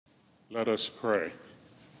Let us pray.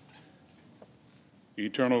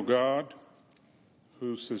 Eternal God,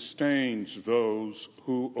 who sustains those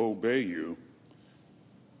who obey you,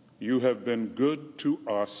 you have been good to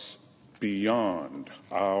us beyond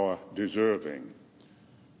our deserving.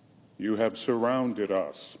 You have surrounded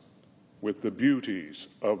us with the beauties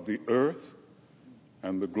of the earth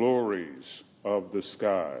and the glories of the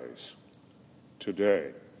skies.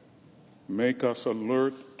 Today, make us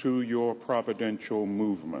alert to your providential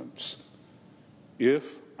movements.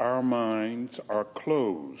 If our minds are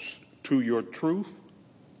closed to your truth,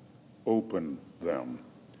 open them.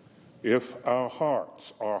 If our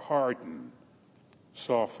hearts are hardened,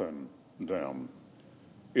 soften them.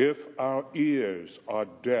 If our ears are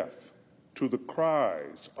deaf to the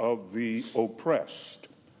cries of the oppressed,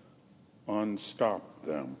 unstop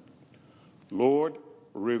them. Lord,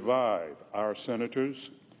 revive our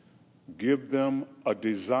senators. Give them a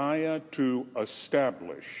desire to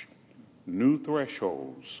establish new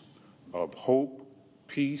thresholds of hope,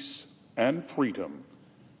 peace, and freedom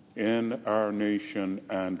in our nation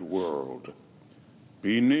and world.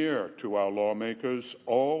 Be near to our lawmakers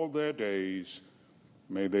all their days.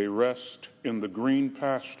 May they rest in the green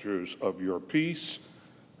pastures of your peace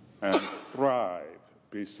and thrive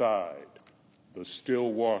beside the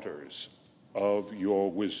still waters of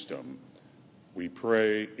your wisdom. We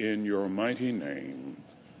pray in your mighty name.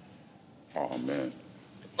 Amen.